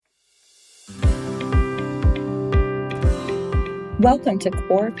Welcome to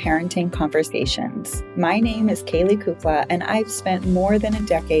Core Parenting Conversations. My name is Kaylee Kukla, and I've spent more than a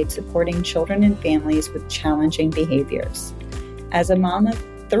decade supporting children and families with challenging behaviors. As a mom of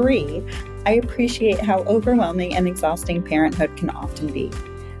 3, I appreciate how overwhelming and exhausting parenthood can often be.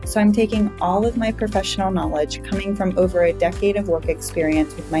 So I'm taking all of my professional knowledge coming from over a decade of work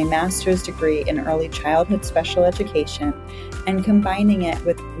experience with my master's degree in early childhood special education and combining it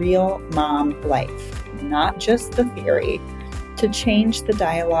with real mom life, not just the theory, to change the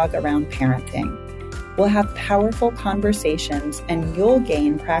dialogue around parenting. We'll have powerful conversations and you'll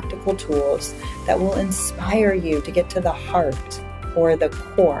gain practical tools that will inspire you to get to the heart or the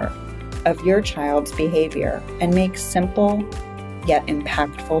core of your child's behavior and make simple yet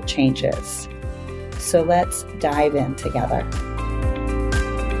impactful changes. So let's dive in together.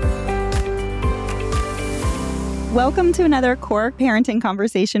 Welcome to another Core Parenting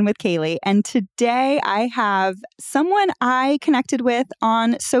Conversation with Kaylee. And today I have someone I connected with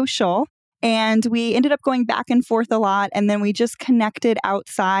on social, and we ended up going back and forth a lot. And then we just connected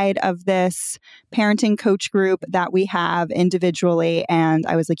outside of this parenting coach group that we have individually. And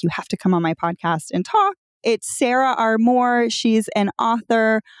I was like, you have to come on my podcast and talk. It's Sarah R. Moore. She's an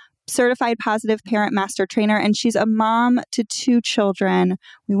author, certified positive parent master trainer, and she's a mom to 2 children.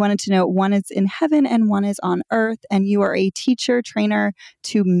 We wanted to know one is in heaven and one is on earth, and you are a teacher trainer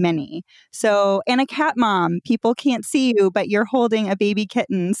to many. So, and a cat mom. People can't see you, but you're holding a baby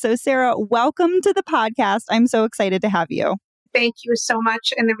kitten. So Sarah, welcome to the podcast. I'm so excited to have you. Thank you so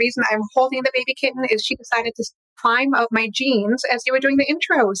much. And the reason I'm holding the baby kitten is she decided to climb up my jeans as you were doing the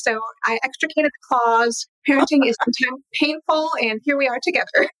intro. So I extricated the claws. Parenting is sometimes painful, and here we are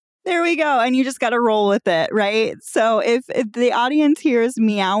together. There we go. And you just got to roll with it, right? So if the audience hears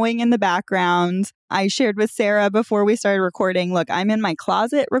meowing in the background, I shared with Sarah before we started recording, look, I'm in my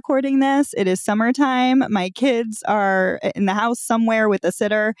closet recording this. It is summertime. My kids are in the house somewhere with a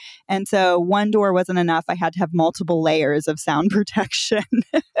sitter. And so one door wasn't enough. I had to have multiple layers of sound protection.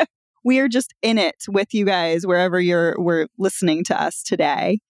 We are just in it with you guys wherever we're listening to us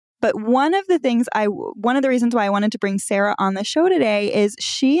today. But one of the reasons why I wanted to bring Sarah on the show today is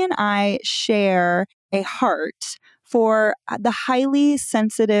she and I share a heart for the highly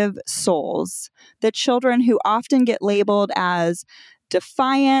sensitive souls, the children who often get labeled as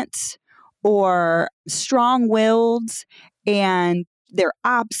defiant or strong-willed, and they're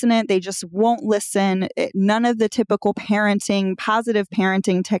obstinate. They just won't listen. None of the typical positive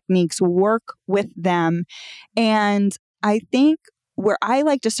parenting techniques work with them. And I think where I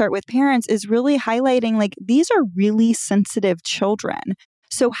like to start with parents is really highlighting, like, these are really sensitive children.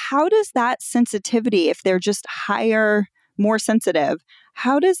 So how does that sensitivity, if they're just higher, more sensitive,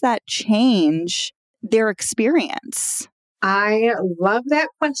 how does that change their experience? I love that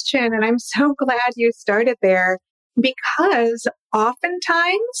question. And I'm so glad you started there, because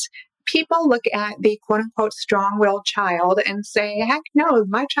oftentimes people look at the quote unquote strong-willed child and say, heck no,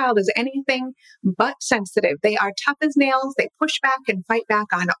 my child is anything but sensitive. They are tough as nails. They push back and fight back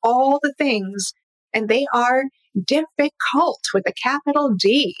on all the things. And they are difficult with a capital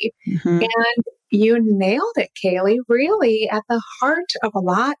D. Mm-hmm. And you nailed it, Kaylee. Really, at the heart of a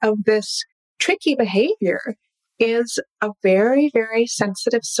lot of this tricky behavior is a very, very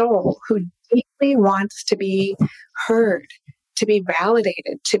sensitive soul who deeply wants to be heard, to be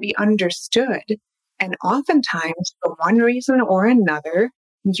validated, to be understood. And oftentimes, for one reason or another,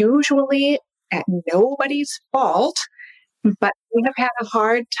 usually at nobody's fault, but we have had a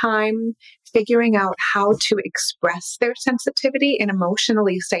hard time figuring out how to express their sensitivity in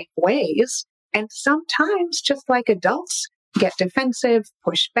emotionally safe ways. And sometimes, just like adults get defensive,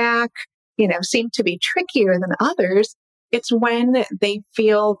 push back, seem to be trickier than others, it's when they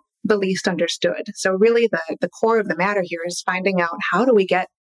feel the least understood. So really the core of the matter here is finding out, how do we get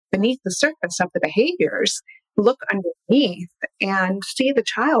beneath the surface of the behaviors, look underneath, and see the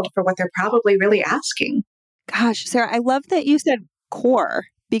child for what they're probably really asking. Gosh, Sarah, I love that you said core,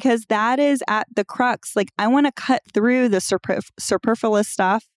 because that is at the crux. Like, I want to cut through the superfluous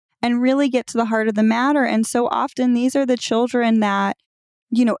stuff and really get to the heart of the matter. And so often these are the children that,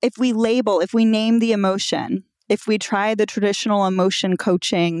 if we name the emotion, if we try the traditional emotion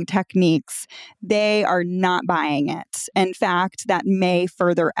coaching techniques, they are not buying it. In fact, that may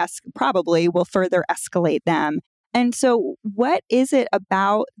probably will further escalate them. And so what is it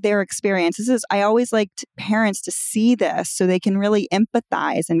about their experience? I always like parents to see this so they can really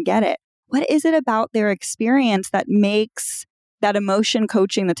empathize and get it. What is it about their experience that makes that emotion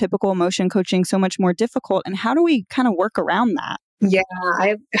coaching, the typical emotion coaching, so much more difficult? And how do we kind of work around that? Yeah,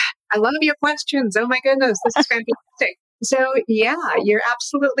 I love your questions. Oh my goodness, this is fantastic. So, yeah, you're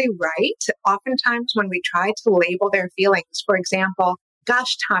absolutely right. Oftentimes, when we try to label their feelings, for example,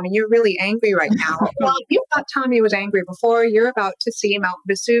 gosh, Tommy, you're really angry right now. Well, you thought Tommy was angry before. You're about to see Mount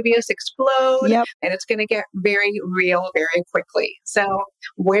Vesuvius explode, Yep. and it's going to get very real very quickly. So,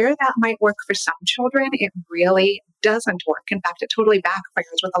 where that might work for some children, it really doesn't work. In fact, it totally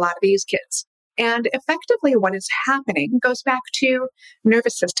backfires with a lot of these kids. And effectively, what is happening goes back to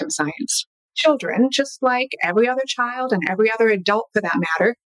nervous system science. Children, just like every other child and every other adult for that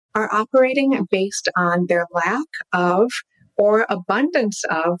matter, are operating based on their lack of or abundance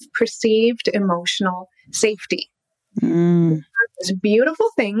of perceived emotional safety. Mm. There's a beautiful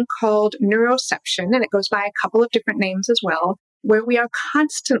thing called neuroception, and it goes by a couple of different names as well, where we are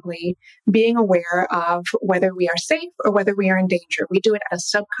constantly being aware of whether we are safe or whether we are in danger. We do it at a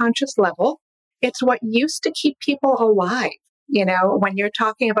subconscious level. It's what used to keep people alive. You know, when you're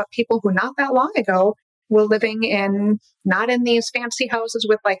talking about people who not that long ago were living in, not in these fancy houses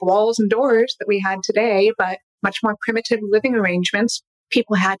with like walls and doors that we had today, but much more primitive living arrangements,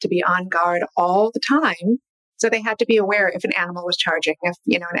 people had to be on guard all the time. So they had to be aware if an animal was charging, if,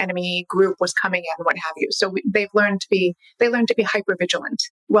 you know, an enemy group was coming in, what have you. So they learned to be hypervigilant.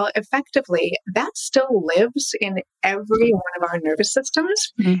 Well, effectively, that still lives in every one of our nervous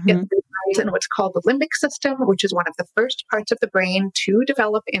systems. Mm-hmm. It resides in what's called the limbic system, which is one of the first parts of the brain to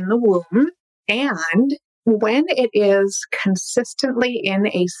develop in the womb. And when it is consistently in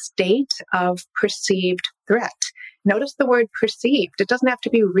a state of perceived threat, notice the word perceived. It doesn't have to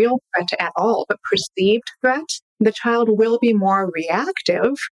be real threat at all, but perceived threat. The child will be more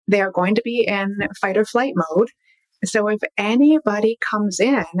reactive. They are going to be in fight or flight mode. So if anybody comes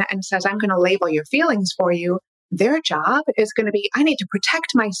in and says, I'm going to label your feelings for you, their job is going to be, I need to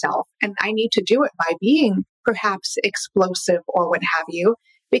protect myself, and I need to do it by being perhaps explosive or what have you,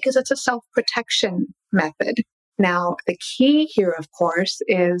 because it's a self-protection method. Now, the key here, of course,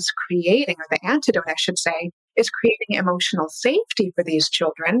 is creating, or the antidote, I should say, is creating emotional safety for these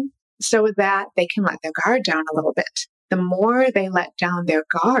children so that they can let their guard down a little bit. The more they let down their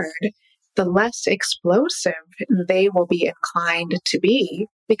guard, the less explosive they will be inclined to be,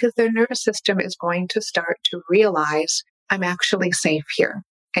 because their nervous system is going to start to realize, I'm actually safe here.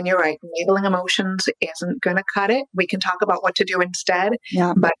 And you're right, labeling emotions isn't going to cut it. We can talk about what to do instead.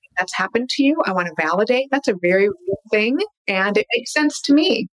 Yeah. But if that's happened to you, I want to validate that's a very real thing. And it makes sense to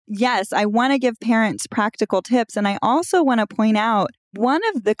me. Yes, I want to give parents practical tips. And I also want to point out one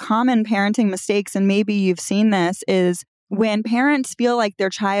of the common parenting mistakes, and maybe you've seen this, is when parents feel like their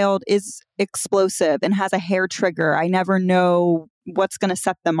child is explosive and has a hair trigger. I never know what's going to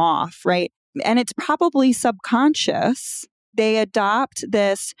set them off, right? And it's probably subconscious. They adopt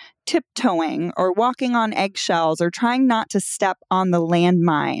this tiptoeing or walking on eggshells or trying not to step on the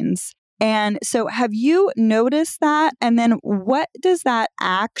landmines. And so have you noticed that? And then what does that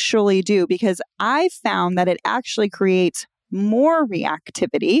actually do? Because I found that it actually creates more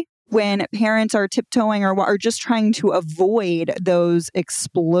reactivity when parents are tiptoeing or just trying to avoid those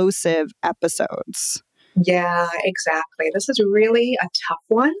explosive episodes. Yeah, exactly. This is really a tough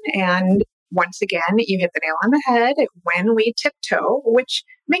one. And once again, you hit the nail on the head when we tiptoe, which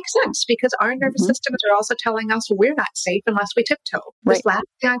makes sense because our nervous systems are also telling us we're not safe unless we tiptoe. Right. This last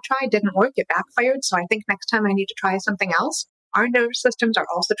thing I tried didn't work. It backfired. So I think next time I need to try something else. Our nervous systems are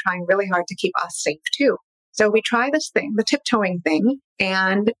also trying really hard to keep us safe too. So we try this thing, the tiptoeing thing,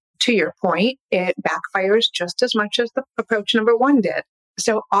 and to your point, it backfires just as much as the approach number one did.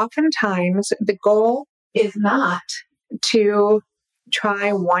 So oftentimes the goal is not to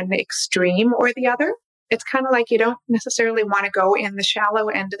try one extreme or the other. It's kind of like you don't necessarily want to go in the shallow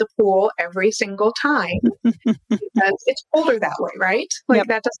end of the pool every single time because it's colder that way, right? Like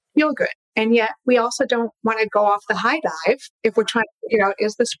that doesn't feel good. And yet we also don't want to go off the high dive if we're trying to figure out,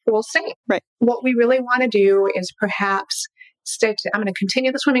 is this pool safe? Right. What we really want to do is perhaps I'm going to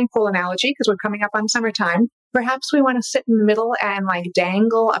continue the swimming pool analogy because we're coming up on summertime. Perhaps we want to sit in the middle and like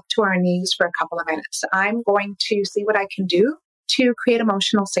dangle up to our knees for a couple of minutes. I'm going to see what I can do to create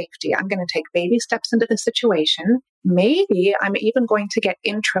emotional safety. I'm going to take baby steps into the situation. Maybe I'm even going to get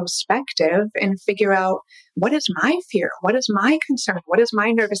introspective and figure out, what is my fear? What is my concern? What is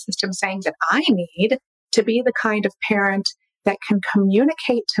my nervous system saying that I need to be the kind of parent that can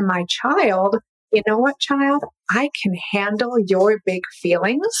communicate to my child, you know what, child? I can handle your big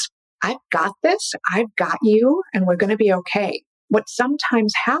feelings. I've got this. I've got you, and we're going to be okay. What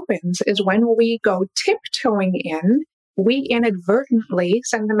sometimes happens is when we go tiptoeing in, we inadvertently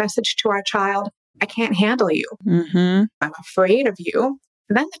send the message to our child, I can't handle you. I'm afraid of you.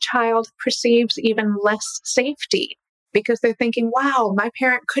 And then the child perceives even less safety. because they're thinking, wow, my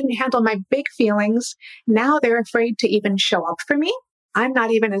parent couldn't handle my big feelings. Now they're afraid to even show up for me. I'm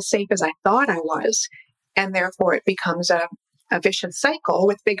not even as safe as I thought I was. And therefore it becomes a vicious cycle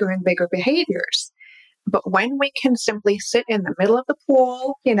with bigger and bigger behaviors. But when we can simply sit in the middle of the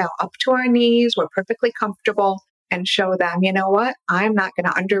pool, up to our knees, we're perfectly comfortable, and show them, you know what, I'm not going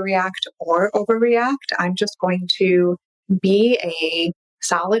to underreact or overreact. I'm just going to be a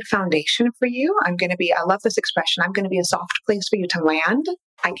solid foundation for you. I love this expression, I'm going to be a soft place for you to land.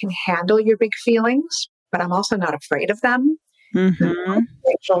 I can handle your big feelings, but I'm also not afraid of them. Mm-hmm.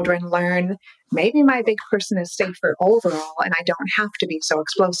 Children learn, maybe my big person is safer overall, and I don't have to be so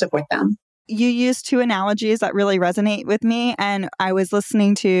explosive with them. You used two analogies that really resonate with me. And I was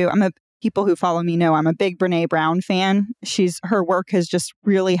listening to, people who follow me know I'm a big Brene Brown fan. Her work has just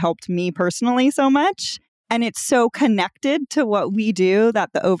really helped me personally so much. And it's so connected to what we do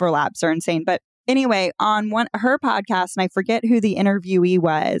that the overlaps are insane. But anyway, on her podcast, and I forget who the interviewee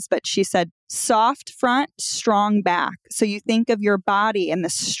was, but she said, soft front, strong back. So you think of your body and the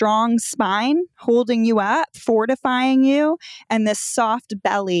strong spine holding you up, fortifying you, and this soft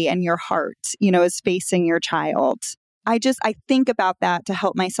belly and your heart, is facing your child. I think about that to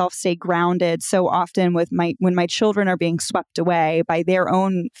help myself stay grounded so often when my children are being swept away by their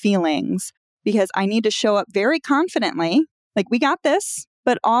own feelings, because I need to show up very confidently, like we got this,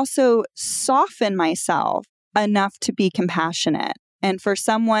 but also soften myself enough to be compassionate. And for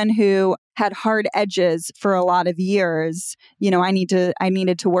someone who had hard edges for a lot of years, I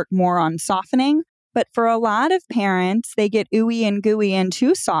needed to work more on softening. But for a lot of parents, they get ooey and gooey and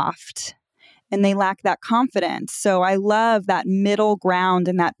too soft, and they lack that confidence. So I love that middle ground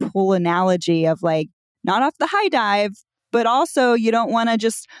and that pool analogy of like, not off the high dive, but also you don't want to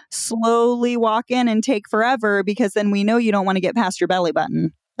just slowly walk in and take forever, because then we know you don't want to get past your belly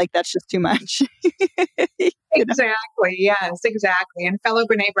button. Like, that's just too much. Exactly. Yes, exactly. And fellow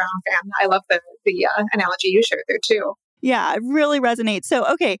Brene Brown fan, I love the analogy you shared there too. Yeah, it really resonates. So,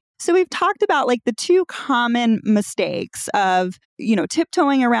 okay. So we've talked about like the two common mistakes of,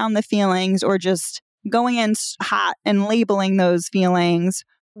 tiptoeing around the feelings or just going in hot and labeling those feelings.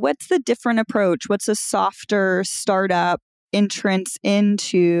 What's the different approach? What's a softer startup entrance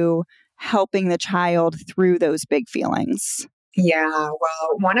into helping the child through those big feelings? Yeah, well,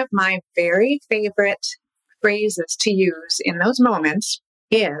 one of my very favorite phrases to use in those moments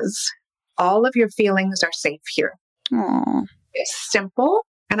is, all of your feelings are safe here. Aww. It's simple,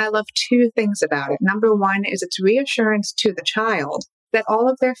 and I love two things about it. Number one is it's reassurance to the child that all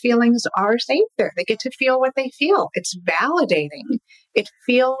of their feelings are safe there. They get to feel what they feel. It's validating. It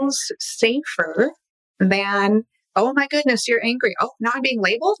feels safer than, oh my goodness, you're angry. Oh, now I'm being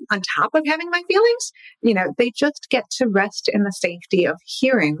labeled on top of having my feelings. They just get to rest in the safety of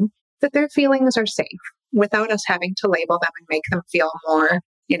hearing that their feelings are safe without us having to label them and make them feel more,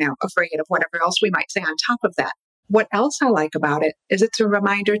 afraid of whatever else we might say on top of that. What else I like about it is it's a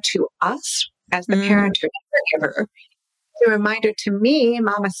reminder to us as the parent or caregiver. It's a reminder to me,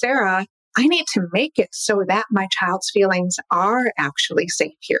 Mama Sarah, I need to make it so that my child's feelings are actually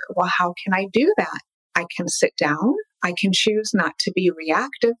safe here. Well, how can I do that? I can sit down. I can choose not to be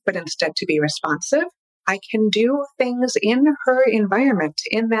reactive, but instead to be responsive. I can do things in her environment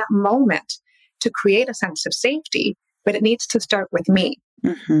in that moment to create a sense of safety, but it needs to start with me.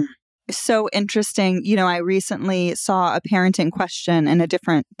 Mm-hmm. So interesting. I recently saw a parenting question in a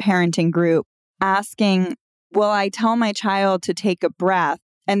different parenting group asking, will I tell my child to take a breath?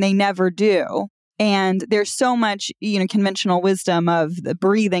 And they never do. And there's so much, conventional wisdom of the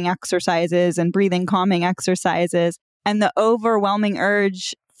breathing exercises and breathing calming exercises. And the overwhelming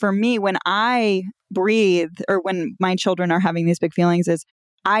urge for me when I breathe or when my children are having these big feelings is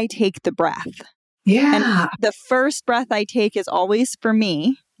I take the breath. Yeah. And the first breath I take is always for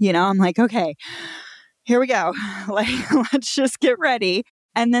me. I'm like, okay, here we go. Like, let's just get ready.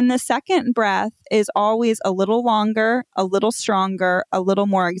 And then the second breath is always a little longer, a little stronger, a little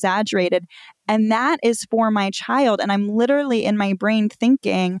more exaggerated. And that is for my child. And I'm literally in my brain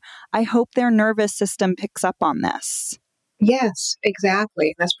thinking, I hope their nervous system picks up on this. Yes,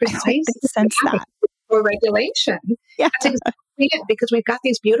 exactly. That's precisely sense that. For regulation. Yeah. That's exactly it, because we've got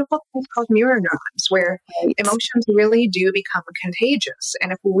these beautiful things called mirror neurons where emotions really do become contagious.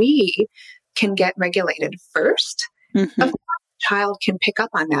 And if we can get regulated first, of course, a child can pick up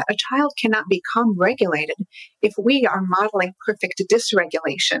on that. A child cannot become regulated if we are modeling perfect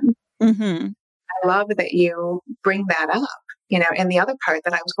dysregulation. Mm-hmm. I love that you bring that up. And the other part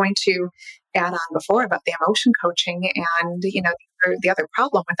that I was going to add on before about the emotion coaching and, the other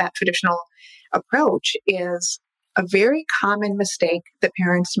problem with that traditional approach is a very common mistake that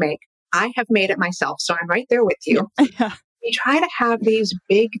parents make I have made it myself, so I'm right there with you. Yeah. We try to have these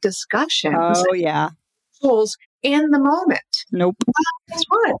big discussions, Oh, yeah. tools in the moment. Nope. Guess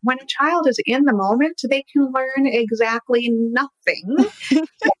what? When a child is in the moment, they can learn exactly nothing.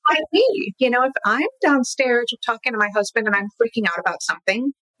 Like me, if I'm downstairs talking to my husband and I'm freaking out about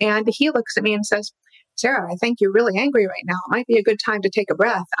something, and he looks at me and says, Sarah, I think you're really angry right now. It might be a good time to take a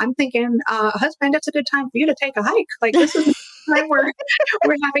breath. I'm thinking, husband, it's a good time for you to take a hike. Like, this is the time we're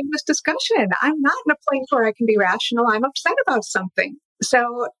having this discussion. I'm not in a place where I can be rational. I'm upset about something.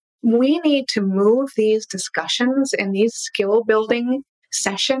 So we need to move these discussions and these skill building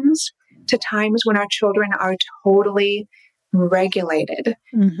sessions to times when our children are totally regulated.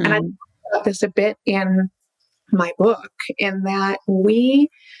 Mm-hmm. And I talk about this a bit in my book, in that we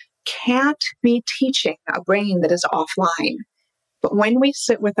can't be teaching a brain that is offline. But when we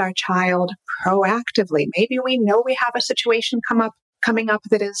sit with our child proactively, maybe we know we have a situation coming up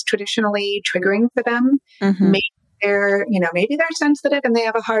that is traditionally triggering for them. Mm-hmm. Maybe they're sensitive and they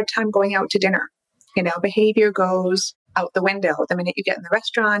have a hard time going out to dinner. Behavior goes out the window the minute you get in the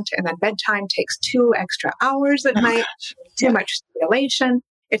restaurant, and then bedtime takes 2 extra hours at night, too much stimulation,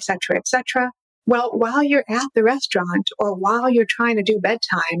 etc., etc. Well, while you're at the restaurant or while you're trying to do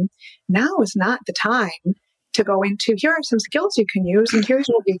bedtime, now is not the time to go into, here are some skills you can use and here's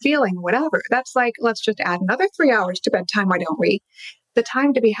what you're feeling, whatever. That's like, let's just add another 3 hours to bedtime, why don't we? The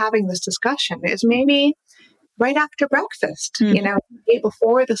time to be having this discussion is maybe right after breakfast,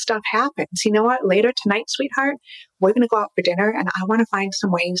 before the stuff happens. You know what? Later tonight, sweetheart, we're going to go out for dinner and I want to find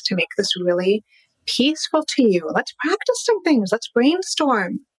some ways to make this really peaceful to you. Let's practice some things. Let's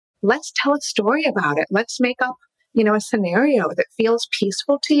brainstorm. Let's tell a story about it. Let's make up, a scenario that feels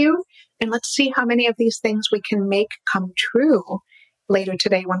peaceful to you. And let's see how many of these things we can make come true later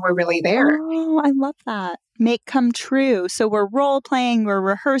today when we're really there. Oh, I love that. Make come true. So we're role playing, we're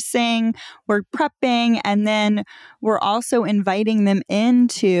rehearsing, we're prepping, and then we're also inviting them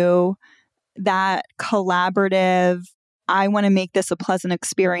into that collaborative, I want to make this a pleasant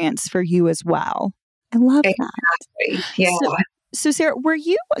experience for you as well. I love that. Yeah. So Sarah, were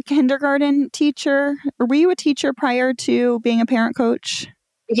you a kindergarten teacher, or were you a teacher prior to being a parent coach?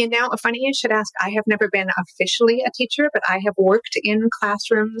 Funny you should ask. I have never been officially a teacher, but I have worked in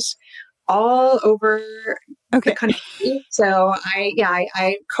classrooms all over the country. So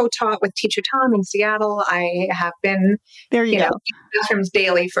I co-taught with Teacher Tom in Seattle. I have been in classrooms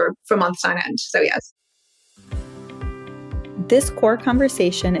daily for months on end. So yes. This core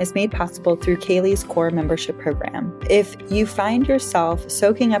conversation is made possible through Kaylee's core membership program. If you find yourself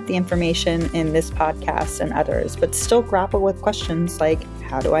soaking up the information in this podcast and others, but still grapple with questions like,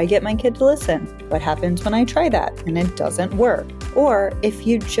 how do I get my kid to listen? What happens when I try that and it doesn't work? Or if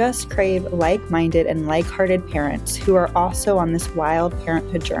you just crave like-minded and like-hearted parents who are also on this wild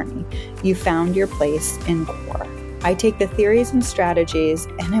parenthood journey, you found your place in core. I take the theories and strategies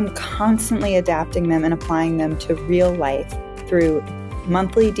and I'm constantly adapting them and applying them to real life through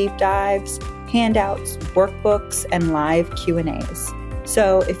monthly deep dives, handouts, workbooks, and live Q&As.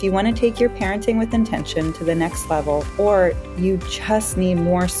 So if you want to take your parenting with intention to the next level, or you just need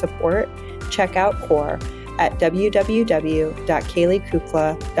more support, check out CORE at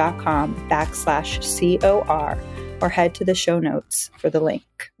www.kayleekukla.com/COR or head to the show notes for the link.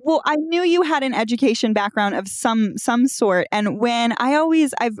 Well, I knew you had an education background of some sort. And when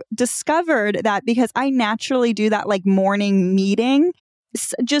I've discovered that because I naturally do that like morning meeting,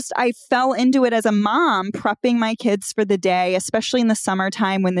 I fell into it as a mom, prepping my kids for the day, especially in the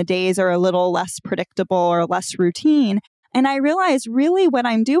summertime when the days are a little less predictable or less routine. And I realized really what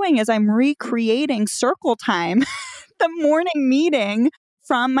I'm doing is I'm recreating circle time, the morning meeting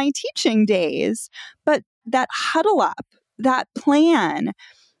from my teaching days. But that huddle up, that plan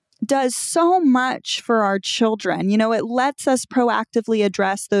does so much for our children. It lets us proactively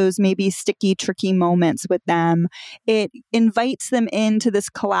address those maybe sticky, tricky moments with them. It invites them into this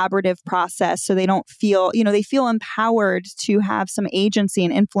collaborative process so they don't feel, they feel empowered to have some agency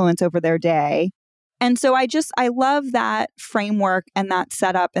and influence over their day. And so I love that framework and that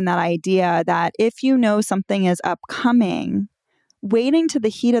setup and that idea that if you know something is upcoming, waiting to the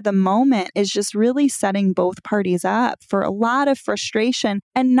heat of the moment is just really setting both parties up for a lot of frustration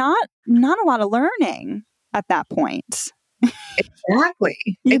and not a lot of learning at that point. Exactly.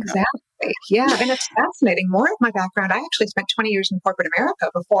 Yeah. And it's fascinating. More of my background, I actually spent 20 years in corporate America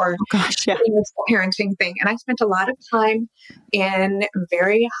before doing this parenting thing. And I spent a lot of time in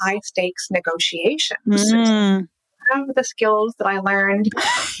very high stakes negotiations. One of the skills that I learned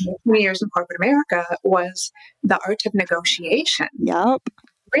in 20 years in corporate America was the art of negotiation. Yep.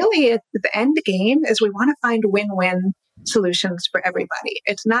 Really, the end game is we want to find win-win solutions for everybody.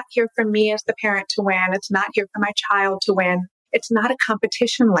 It's not here for me as the parent to win. It's not here for my child to win. It's not a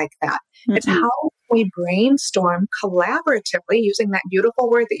competition like that. Mm-mm. It's how we brainstorm collaboratively, using that beautiful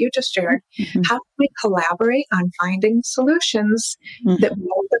word that you just shared. Mm-hmm. How do we collaborate on finding solutions that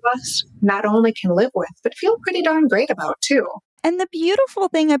both of us not only can live with, but feel pretty darn great about too? And the beautiful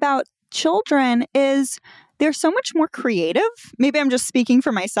thing about children is they're so much more creative. Maybe I'm just speaking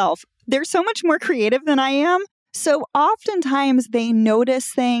for myself. They're so much more creative than I am. So oftentimes they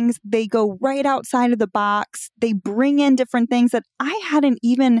notice things, they go right outside of the box, they bring in different things that I hadn't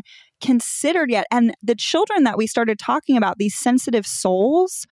even considered yet. And the children that we started talking about, these sensitive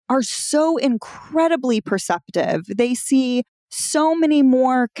souls, are so incredibly perceptive. They see so many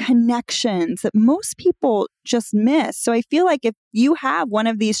more connections that most people just miss. So I feel like if you have one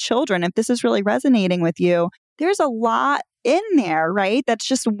of these children, if this is really resonating with you, there's a lot in there, right? That's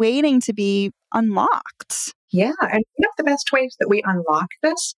just waiting to be unlocked. Yeah. And one of the best ways that we unlock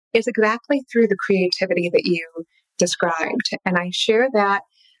this is exactly through the creativity that you described. And I share that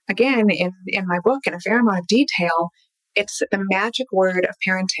again in my book in a fair amount of detail. It's the magic word of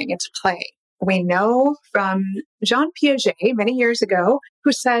parenting. It's play. We know from Jean Piaget many years ago,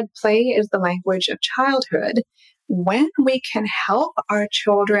 who said play is the language of childhood. When we can help our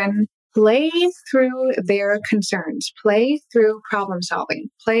children play through their concerns, play through problem solving,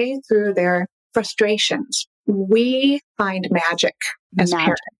 play through their frustrations, we find magic as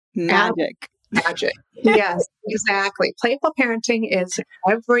parents. Magic. Magic. Yes, exactly. Playful parenting is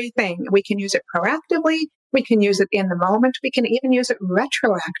everything. We can use it proactively. We can use it in the moment. We can even use it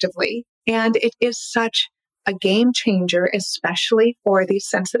retroactively. And it is such a game changer, especially for these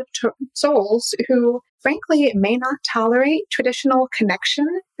sensitive souls who, frankly, may not tolerate traditional correction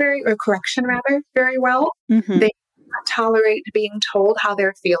very well. Mm-hmm. They not tolerate being told how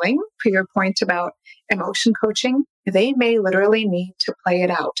they're feeling. For your point about emotion coaching, they may literally need to play it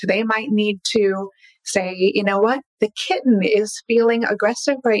out. They might need to say, you know what? The kitten is feeling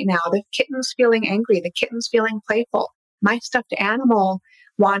aggressive right now. The kitten's feeling angry. The kitten's feeling playful. My stuffed animal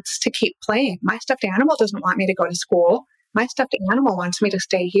wants to keep playing. My stuffed animal doesn't want me to go to school. My stuffed animal wants me to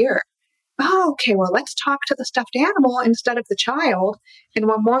stay here. Oh, okay, well, let's talk to the stuffed animal instead of the child, and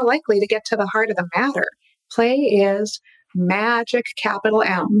we're more likely to get to the heart of the matter. Play is magic, capital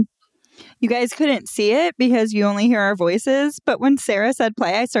M. You guys couldn't see it because you only hear our voices. But when Sarah said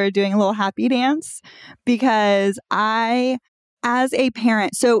play, I started doing a little happy dance because as a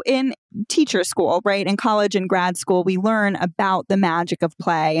parent, so in teacher school, right, in college and grad school, we learn about the magic of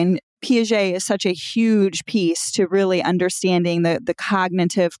play. And Piaget is such a huge piece to really understanding the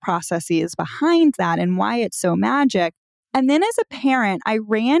cognitive processes behind that and why it's so magic. And then as a parent, I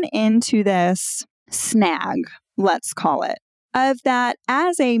ran into this snag, let's call it, of that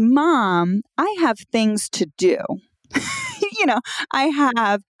as a mom, I have things to do. I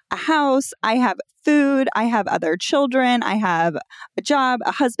have a house, I have food, I have other children, I have a job,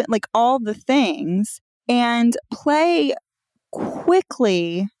 a husband, like all the things. And play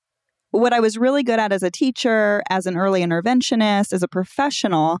quickly, what I was really good at as a teacher, as an early interventionist, as a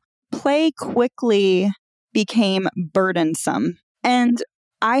professional, play quickly became burdensome. And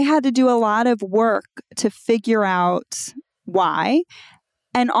I had to do a lot of work to figure out why,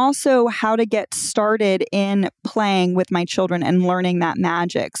 and also how to get started in playing with my children and learning that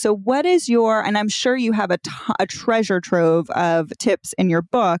magic. So what is and I'm sure you have a treasure trove of tips in your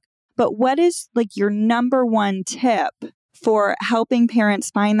book, but what is like your number one tip for helping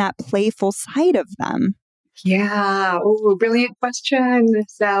parents find that playful side of them? Yeah. Ooh, brilliant question.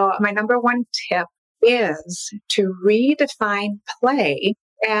 So my number one tip is to redefine play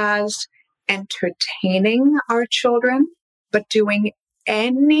as entertaining our children, but doing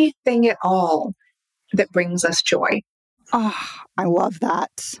anything at all that brings us joy. Oh, I love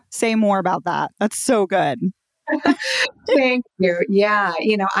that. Say more about that. That's so good. Thank you. Yeah.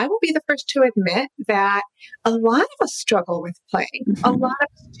 I will be the first to admit that a lot of us struggle with play. Mm-hmm. A lot of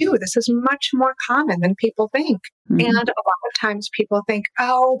us do. This is much more common than people think. Mm-hmm. And a lot of times people think,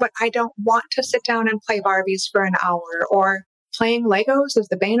 oh, but I don't want to sit down and play Barbies for an hour, or playing Legos is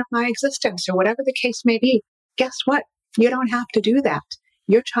the bane of my existence, or whatever the case may be. Guess what? You don't have to do that.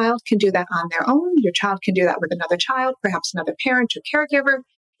 Your child can do that on their own. Your child can do that with another child, perhaps another parent or caregiver.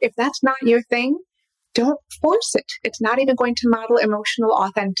 If that's not your thing, don't force it. It's not even going to model emotional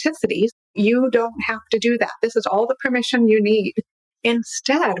authenticity. You don't have to do that. This is all the permission you need.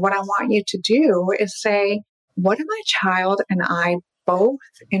 Instead, what I want you to do is say, what do my child and I both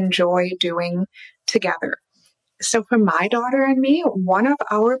enjoy doing together? So for my daughter and me, one of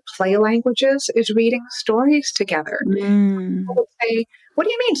our play languages is reading stories together. People would say, what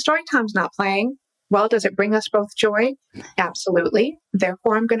do you mean story time's not playing? Well, does it bring us both joy? Absolutely.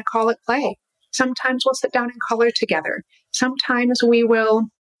 Therefore, I'm going to call it play. Sometimes we'll sit down and color together. Sometimes we will,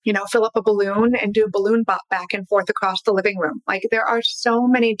 fill up a balloon and do balloon bop back and forth across the living room. Like, there are so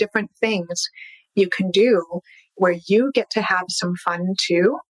many different things you can do where you get to have some fun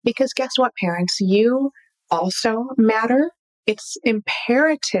too. Because guess what, parents? You also matter. It's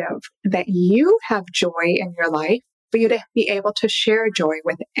imperative that you have joy in your life for you to be able to share joy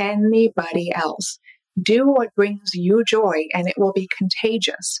with anybody else. Do what brings you joy, and it will be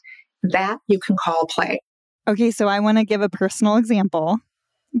contagious. That you can call play. Okay, so I want to give a personal example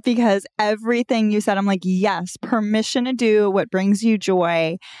because everything you said, I'm like, yes, permission to do what brings you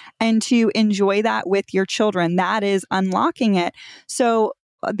joy and to enjoy that with your children. That is unlocking it. So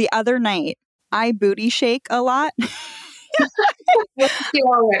the other night, I booty shake a lot.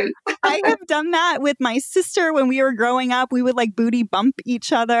 I have done that with my sister when we were growing up. We would like booty bump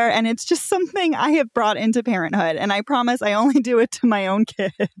each other. And it's just something I have brought into parenthood. And I promise I only do it to my own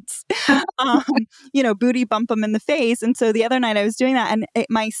kids. Booty bump them in the face. And so the other night I was doing that. And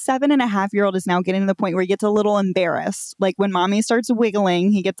my 7.5-year-old is now getting to the point where he gets a little embarrassed. Like when mommy starts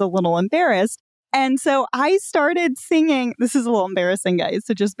wiggling, he gets a little embarrassed. And so I started singing. This is a little embarrassing, guys,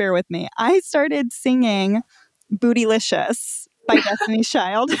 so just bear with me. I started singing Bootylicious by Destiny's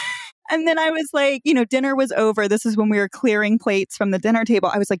Child. And then I was like, dinner was over. This is when we were clearing plates from the dinner table.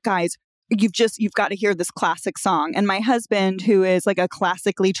 I was like, guys, you've got to hear this classic song. And my husband, who is like a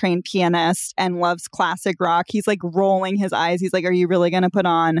classically trained pianist and loves classic rock, he's like rolling his eyes. He's like, are you really going to put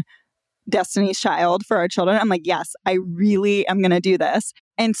on Destiny's Child for our children? I'm like, yes, I really am going to do this.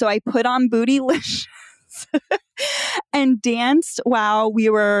 And so I put on Bootylicious and danced while we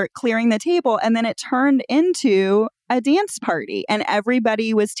were clearing the table. And then it turned into a dance party and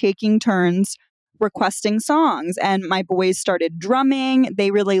everybody was taking turns requesting songs. And my boys started drumming.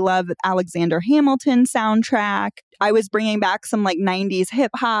 They really love Alexander Hamilton soundtrack. I was bringing back some like 90s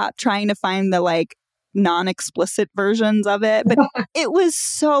hip hop, trying to find the like non-explicit versions of it. But it was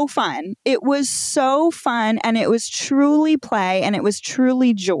so fun. It was so fun. And it was truly play and it was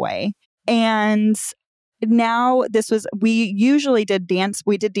truly joy. And now we usually did dance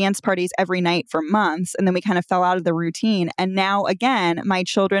parties every night for months, and then we kind of fell out of the routine. And now again, my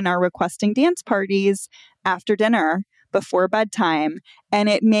children are requesting dance parties after dinner before bedtime, and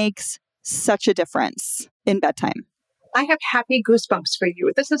it makes such a difference in bedtime. I have happy goosebumps for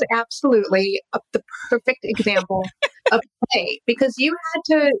you. This is absolutely the perfect example of play because you had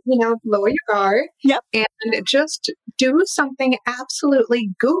to, lower your guard and just do something absolutely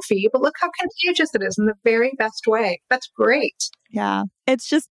goofy, but look how contagious it is in the very best way. That's great. Yeah. It's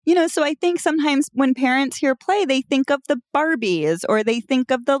just, so I think sometimes when parents hear play, they think of the Barbies or they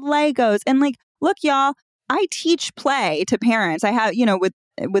think of the Legos. And like, look, y'all, I teach play to parents. I have,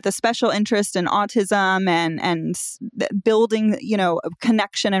 with a special interest in autism and building,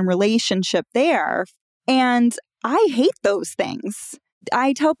 connection and relationship there. And I hate those things.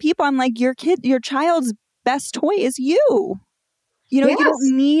 I tell people, I'm like, your child's best toy is you. You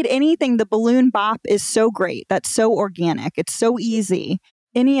don't need anything. The balloon bop is so great. That's so organic. It's so easy.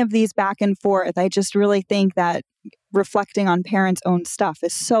 Any of these back and forth, I just really think that reflecting on parents' own stuff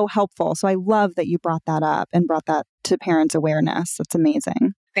is so helpful. So I love that you brought that up and brought that to parents' awareness. That's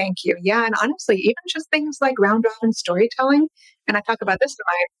amazing. Thank you. Yeah. And honestly, even just things like round robin storytelling, and I talk about this in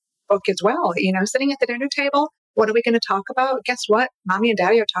my book as well, sitting at the dinner table, what are we going to talk about? Guess what? Mommy and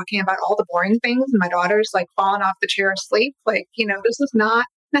daddy are talking about all the boring things and my daughter's like falling off the chair asleep. Like, this is not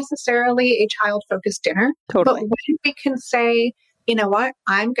necessarily a child-focused dinner. Totally. But when we can say, you know what?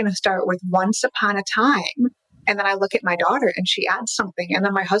 I'm going to start with once upon a time. And then I look at my daughter and she adds something. And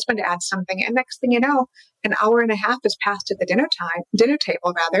then my husband adds something. And next thing you know, an hour and a half has passed at the dinner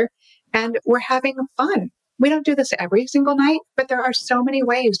table, and we're having fun. We don't do this every single night, but there are so many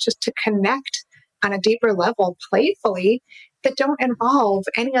ways just to connect on a deeper level playfully that don't involve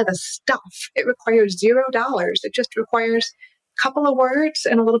any of the stuff. It requires $0. It just requires a couple of words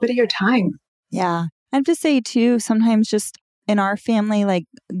and a little bit of your time. Yeah. I have to say too, sometimes just in our family, like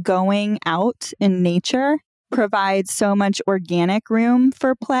going out in nature provides so much organic room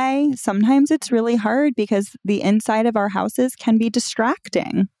for play. Sometimes it's really hard because the inside of our houses can be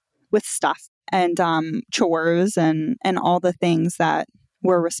distracting with stuff and chores and all the things that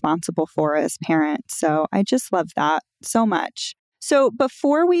we're responsible for as parents. So I just love that so much. So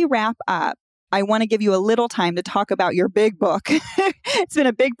before we wrap up, I want to give you a little time to talk about your big book. It's been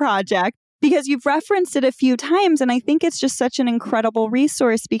a big project because you've referenced it a few times. And I think it's just such an incredible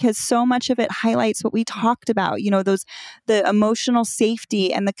resource because so much of it highlights what we talked about, the emotional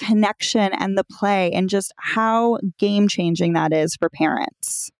safety and the connection and the play and just how game changing that is for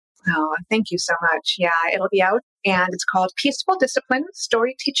parents. Oh, thank you so much. Yeah, it'll be out, and it's called Peaceful Discipline,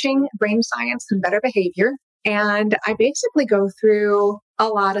 Story Teaching, Brain Science, and Better Behavior. And I basically go through a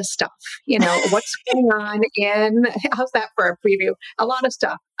lot of stuff, what's going on how's that for a preview? A lot of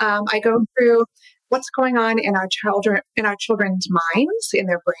stuff. I go through what's going on in our children's minds, in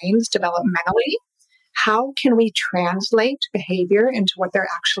their brains developmentally. How can we translate behavior into what they're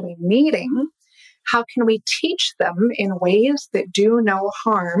actually needing? How can we teach them in ways that do no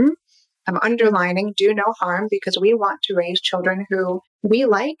harm? I'm underlining do no harm because we want to raise children who we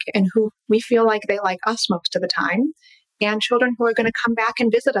like and who we feel like they like us most of the time, and children who are going to come back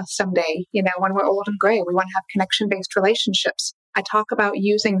and visit us someday, when we're old and gray. We want to have connection-based relationships. I talk about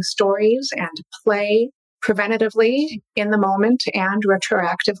using stories and play preventatively in the moment and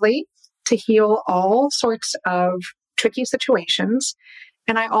retroactively to heal all sorts of tricky situations.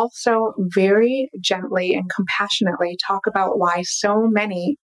 And I also very gently and compassionately talk about why so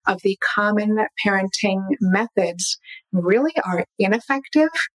many of the common parenting methods really are ineffective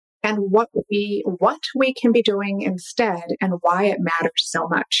and what we can be doing instead and why it matters so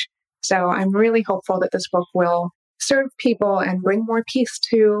much. So I'm really hopeful that this book will serve people and bring more peace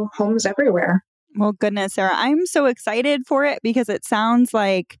to homes everywhere. Well, goodness, Sarah, I'm so excited for it because it sounds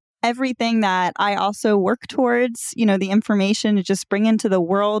like everything that I also work towards, the information to just bring into the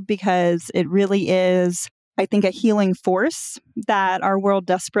world, because it really is, I think, a healing force that our world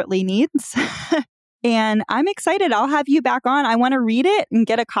desperately needs. And I'm excited. I'll have you back on. I want to read it and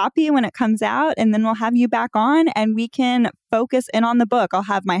get a copy when it comes out, and then we'll have you back on and we can focus in on the book. I'll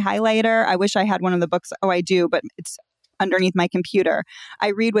have my highlighter. I wish I had one of the books. Oh, I do, but it's underneath my computer. I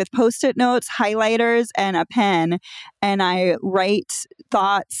read with Post-it notes, highlighters, and a pen, and I write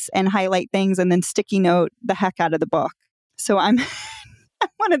thoughts and highlight things and then sticky note the heck out of the book. So I'm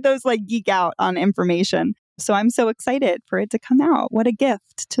one of those geek out on information. So I'm so excited for it to come out. What a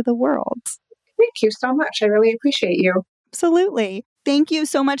gift to the world. Thank you so much. I really appreciate you. Absolutely. Thank you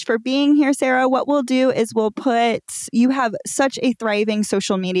so much for being here, Sarah. What we'll do is you have such a thriving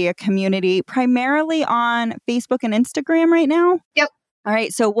social media community, primarily on Facebook and Instagram right now. Yep. All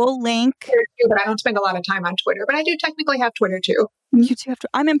right. So we'll link. But I don't spend a lot of time on Twitter, but I do technically have Twitter too. You do have to.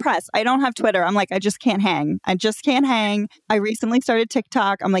 I'm impressed. I don't have Twitter. I'm I just can't hang. I recently started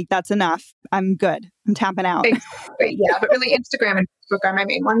TikTok. I'm that's enough. I'm good. I'm tapping out. Yeah, but really Instagram and Facebook are my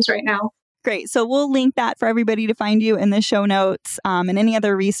main ones right now. Great. So we'll link that for everybody to find you in the show notes, and any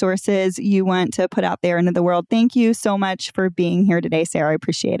other resources you want to put out there into the world. Thank you so much for being here today, Sarah. I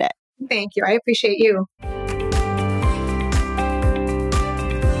appreciate it. Thank you. I appreciate you.